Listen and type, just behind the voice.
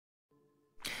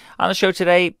On the show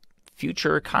today,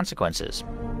 future consequences.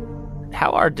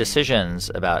 How our decisions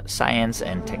about science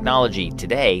and technology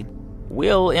today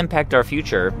will impact our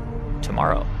future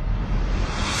tomorrow.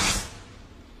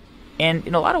 And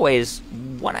in a lot of ways,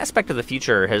 one aspect of the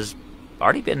future has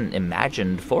already been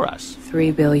imagined for us.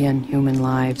 3 billion human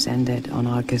lives ended on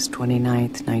August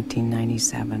 29th,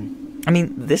 1997. I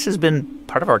mean, this has been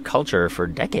part of our culture for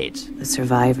decades. The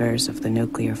survivors of the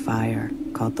nuclear fire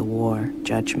called the war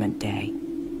Judgment Day.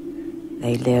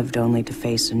 They lived only to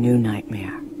face a new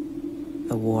nightmare,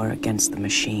 the war against the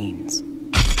machines.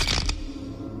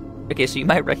 Okay, so you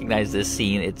might recognize this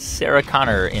scene. It's Sarah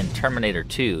Connor in Terminator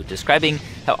 2, describing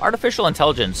how artificial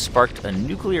intelligence sparked a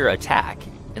nuclear attack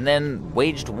and then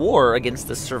waged war against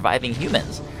the surviving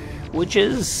humans, which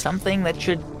is something that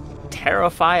should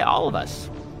terrify all of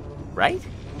us, right?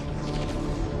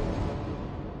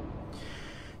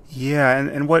 Yeah,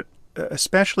 and what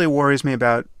especially worries me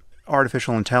about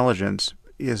artificial intelligence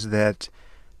is that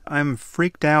I'm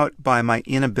freaked out by my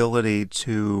inability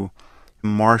to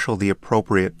marshal the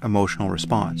appropriate emotional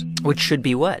response. Which should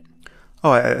be what?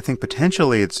 Oh, I think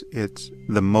potentially it's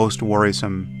the most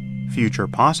worrisome future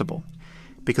possible,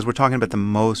 because we're talking about the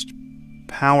most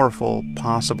powerful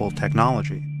possible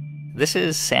technology. This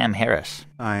is Sam Harris.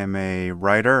 I am a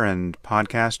writer and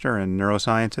podcaster and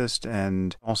neuroscientist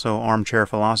and also armchair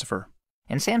philosopher.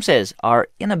 And Sam says our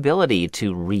inability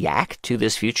to react to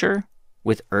this future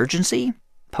with urgency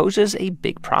poses a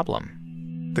big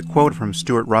problem. The quote from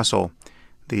Stuart Russell,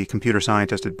 the computer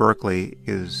scientist at Berkeley,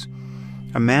 is,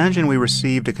 "Imagine we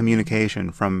received a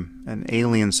communication from an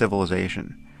alien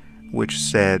civilization which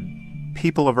said,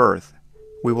 'People of Earth,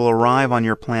 we will arrive on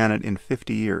your planet in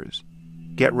 50 years.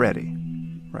 Get ready.'"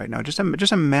 Right now, just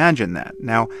imagine that.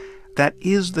 Now, that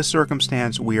is the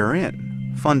circumstance we are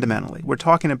in, fundamentally. We're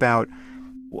talking about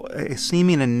a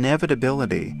seeming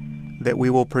inevitability that we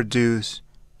will produce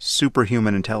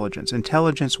superhuman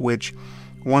intelligence which,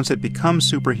 once it becomes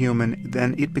superhuman,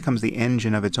 then it becomes the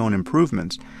engine of its own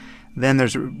improvements. Then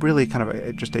there's really kind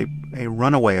of just a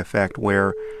runaway effect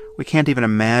where we can't even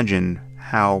imagine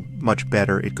how much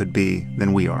better it could be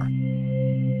than we are.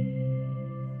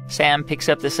 Sam picks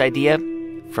up this idea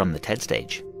from the TED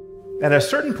stage. At a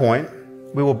certain point,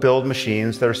 we will build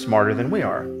machines that are smarter than we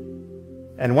are.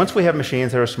 And once we have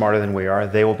machines that are smarter than we are,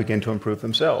 they will begin to improve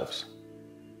themselves.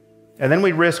 And then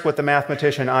we risk what the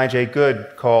mathematician I.J.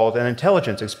 Good called an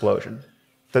intelligence explosion,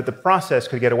 that the process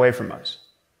could get away from us.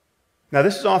 Now,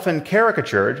 this is often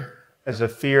caricatured as a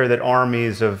fear that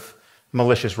armies of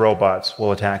malicious robots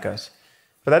will attack us.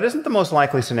 But that isn't the most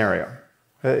likely scenario.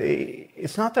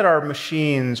 It's not that our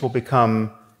machines will become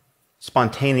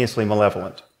spontaneously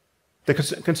malevolent. The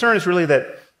concern is really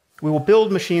that we will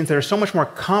build machines that are so much more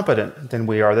competent than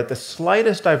we are that the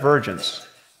slightest divergence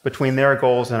between their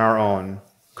goals and our own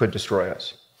could destroy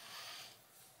us.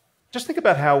 Just think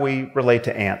about how we relate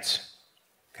to ants.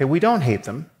 Okay, we don't hate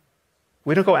them.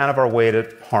 We don't go out of our way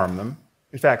to harm them.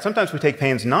 In fact, sometimes we take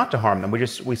pains not to harm them.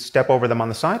 We step over them on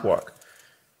the sidewalk.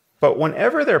 But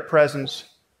whenever their presence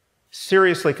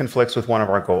seriously conflicts with one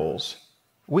of our goals,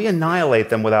 we annihilate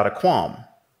them without a qualm.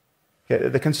 Okay,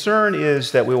 the concern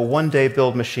is that we will one day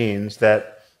build machines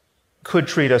that could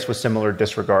treat us with similar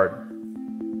disregard.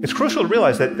 It's crucial to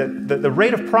realize that the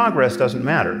rate of progress doesn't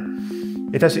matter.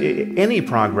 Any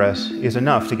progress is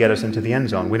enough to get us into the end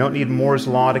zone. We don't need Moore's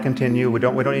law to continue. We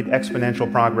don't need exponential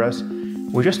progress.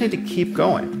 We just need to keep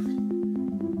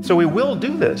going. So we will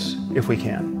do this if we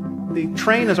can. The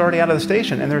train is already out of the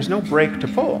station and there's no brake to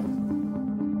pull.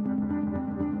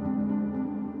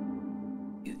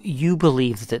 You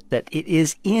believe that it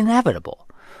is inevitable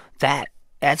that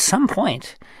at some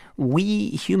point we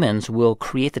humans will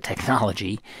create the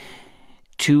technology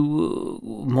to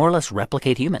more or less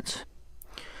replicate humans.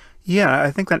 Yeah,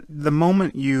 I think that the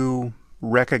moment you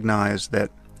recognize that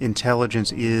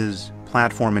intelligence is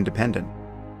platform independent,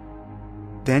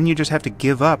 then you just have to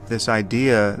give up this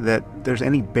idea that there's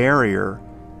any barrier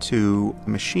to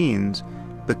machines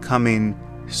becoming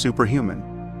superhuman.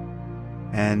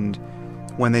 And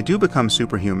when they do become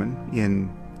superhuman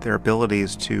in their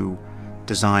abilities to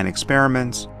design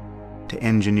experiments, to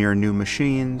engineer new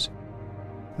machines,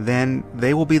 then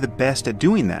they will be the best at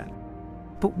doing that.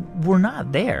 But we're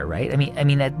not there, right? I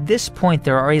mean, at this point,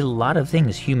 there are a lot of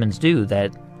things humans do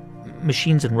that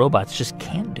machines and robots just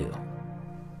can't do.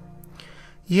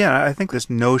 Yeah, I think this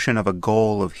notion of a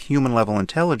goal of human-level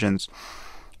intelligence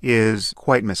is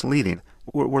quite misleading.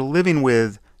 We're living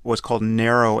with what's called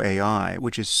narrow AI,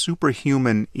 which is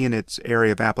superhuman in its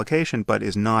area of application, but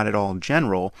is not at all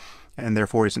general, and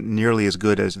therefore isn't nearly as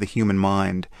good as the human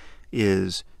mind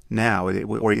is now,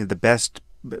 or the best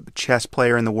chess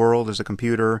player in the world is a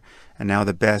computer, and now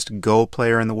the best Go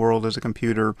player in the world is a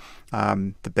computer.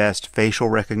 The best facial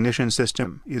recognition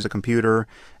system is a computer,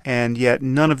 and yet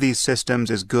none of these systems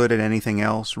is good at anything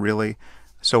else, really.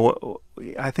 So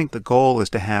I think the goal is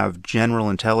to have general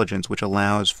intelligence which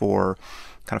allows for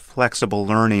kind of flexible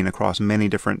learning across many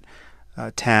different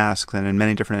tasks and in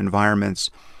many different environments.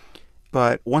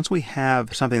 But once we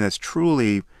have something that's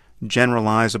truly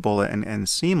generalizable and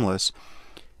seamless,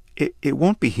 it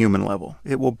won't be human level.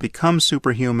 It will become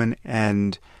superhuman,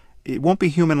 and it won't be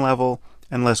human level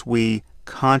unless we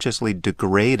consciously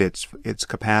degrade its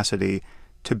capacity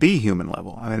to be human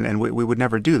level. I mean, and we would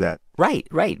never do that.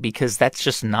 Right, because that's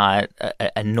just not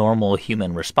a normal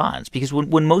human response. Because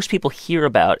when most people hear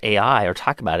about AI or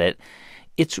talk about it,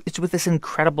 it's with this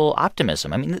incredible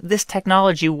optimism. I mean, this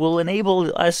technology will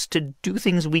enable us to do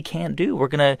things we can't do. We're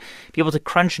going to be able to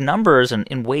crunch numbers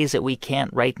in ways that we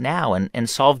can't right now and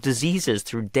solve diseases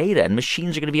through data. And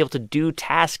machines are going to be able to do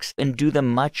tasks and do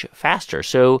them much faster.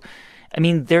 So, I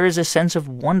mean, there is a sense of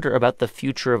wonder about the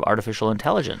future of artificial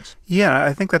intelligence. Yeah,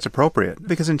 I think that's appropriate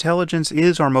because intelligence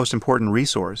is our most important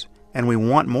resource, and we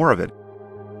want more of it.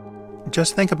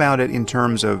 Just think about it in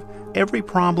terms of every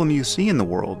problem you see in the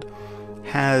world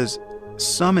has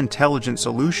some intelligent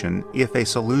solution if a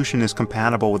solution is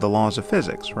compatible with the laws of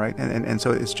physics, right? And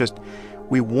so it's just,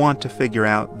 we want to figure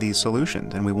out these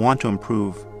solutions and we want to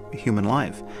improve human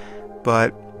life.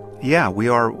 But yeah, we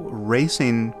are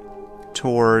racing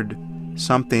toward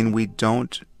something we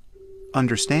don't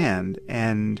understand.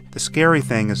 And the scary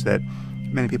thing is that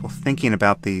many people thinking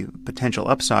about the potential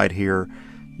upside here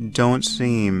don't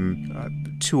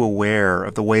seem too aware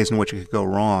of the ways in which it could go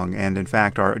wrong, and in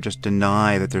fact are just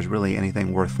deny that there's really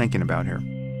anything worth thinking about here.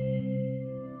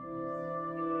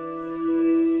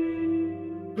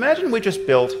 Imagine we just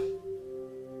built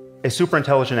a super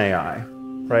intelligent AI,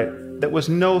 right, that was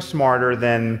no smarter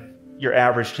than your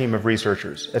average team of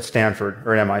researchers at Stanford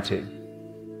or at MIT.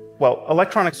 Well,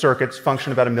 electronic circuits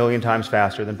function about 1 million times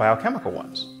faster than biochemical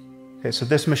ones. Okay, so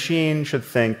this machine should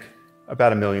think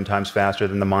about 1 million times faster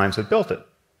than the minds that built it.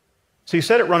 So you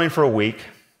set it running for a week,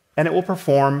 and it will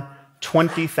perform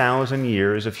 20,000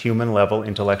 years of human-level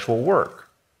intellectual work,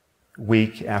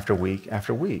 week after week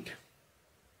after week.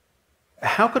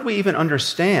 How could we even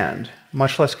understand,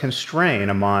 much less constrain,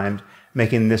 a mind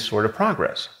making this sort of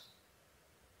progress?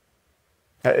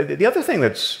 The other thing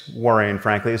that's worrying,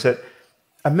 frankly, is that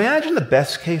imagine the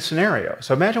best-case scenario.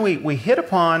 So imagine we hit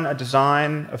upon a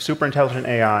design of superintelligent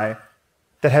AI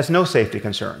that has no safety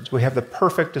concerns. We have the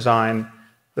perfect design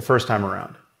the first time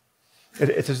around.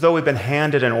 It's as though we've been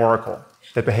handed an oracle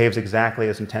that behaves exactly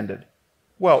as intended.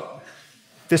 Well,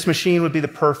 this machine would be the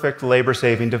perfect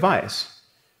labor-saving device.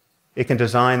 It can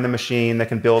design the machine, that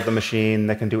can build the machine,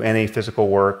 that can do any physical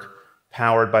work,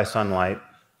 powered by sunlight,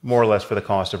 more or less for the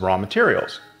cost of raw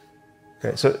materials.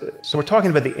 Okay, so we're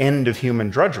talking about the end of human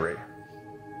drudgery.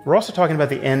 We're also talking about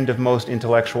the end of most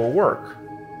intellectual work.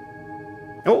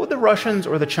 And what would the Russians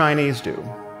or the Chinese do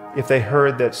if they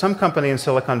heard that some company in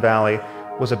Silicon Valley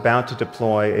was about to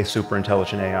deploy a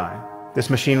superintelligent AI? This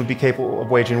machine would be capable of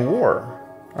waging war,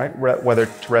 right, whether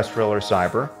terrestrial or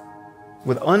cyber,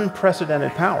 with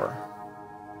unprecedented power.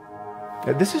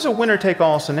 This is a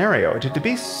winner-take-all scenario. To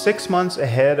be 6 months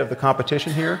ahead of the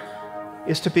competition here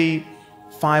is to be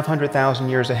 500,000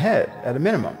 years ahead at a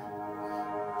minimum.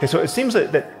 Okay, so it seems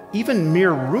that even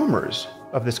mere rumors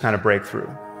of this kind of breakthrough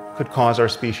could cause our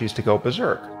species to go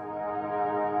berserk.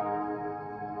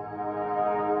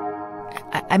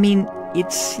 I mean,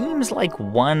 it seems like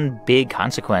one big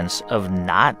consequence of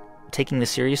not taking this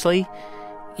seriously,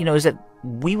 is that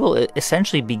we will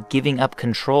essentially be giving up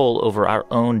control over our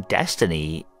own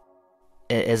destiny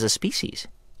as a species.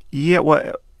 Yeah,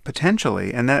 well,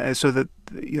 potentially. And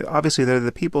obviously there are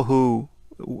the people who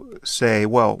say,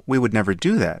 well, we would never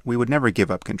do that. We would never give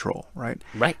up control, right?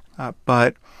 Right.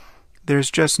 But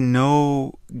there's just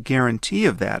no guarantee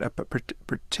of that,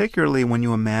 particularly when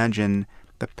you imagine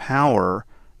the power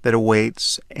that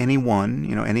awaits anyone,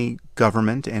 any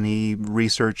government, any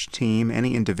research team,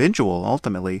 any individual,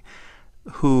 ultimately,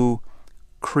 who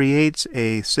creates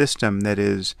a system that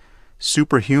is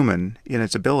superhuman in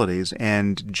its abilities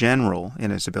and general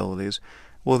in its abilities.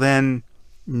 Well, then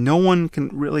no one can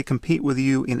really compete with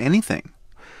you in anything.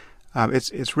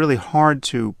 It's really hard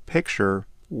to picture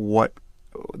what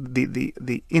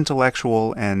the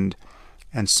intellectual and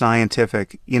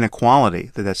scientific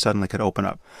inequality that suddenly could open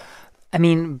up. I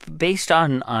mean, based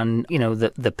on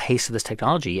the pace of this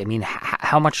technology, I mean,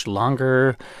 how much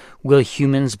longer will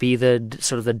humans be the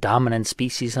sort of the dominant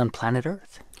species on planet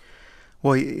Earth?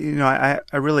 Well, I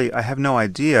have no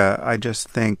idea. I just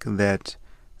think that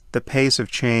the pace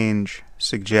of change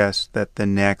suggests that the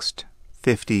next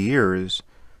 50 years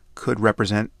could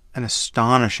represent an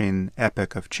astonishing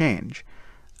epoch of change.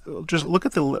 Just look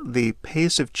at the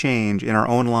pace of change in our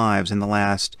own lives in the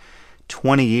last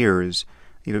 20 years.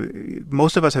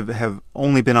 Most of us have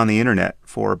only been on the internet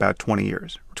for about 20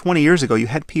 years. 20 years ago, you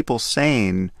had people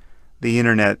saying the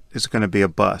internet is going to be a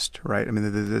bust, right? I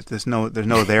mean, there's no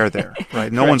there,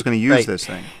 right? No one's going to use this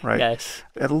thing, right? Yes.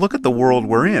 And look at the world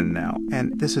we're in now,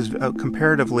 and this is a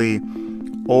comparatively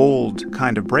old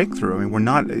kind of breakthrough. I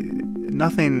mean,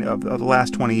 nothing of the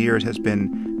last 20 years has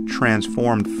been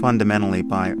transformed fundamentally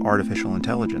by artificial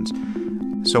intelligence.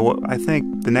 So I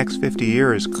think the next 50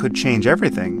 years could change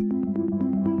everything.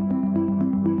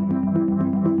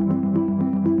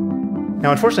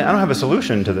 Now, unfortunately, I don't have a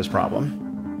solution to this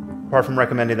problem, apart from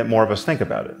recommending that more of us think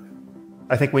about it.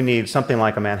 I think we need something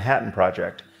like a Manhattan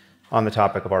Project on the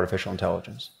topic of artificial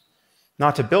intelligence.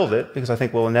 Not to build it, because I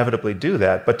think we'll inevitably do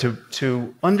that, but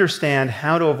to understand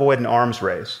how to avoid an arms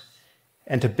race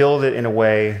and to build it in a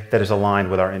way that is aligned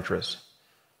with our interests.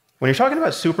 When you're talking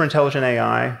about superintelligent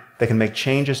AI that can make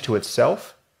changes to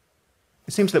itself,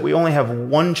 it seems that we only have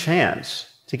one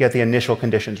chance to get the initial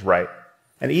conditions right.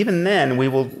 And even then, we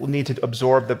will need to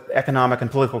absorb the economic and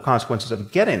political consequences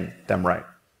of getting them right.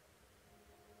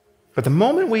 But the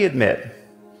moment we admit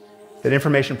that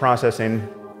information processing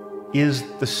is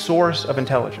the source of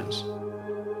intelligence,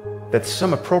 that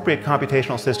some appropriate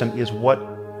computational system is what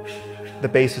the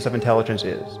basis of intelligence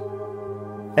is,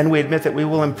 and we admit that we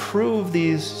will improve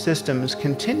these systems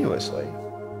continuously,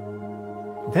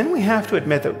 then we have to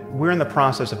admit that we're in the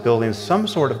process of building some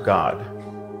sort of God.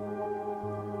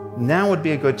 Now would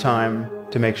be a good time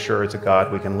to make sure it's a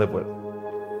God we can live with.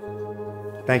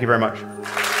 Thank you very much.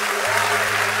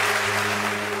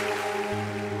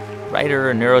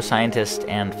 Writer, neuroscientist,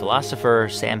 and philosopher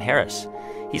Sam Harris.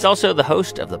 He's also the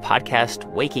host of the podcast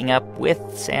Waking Up with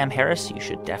Sam Harris. You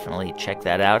should definitely check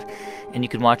that out. And you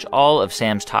can watch all of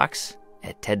Sam's talks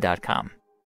at TED.com.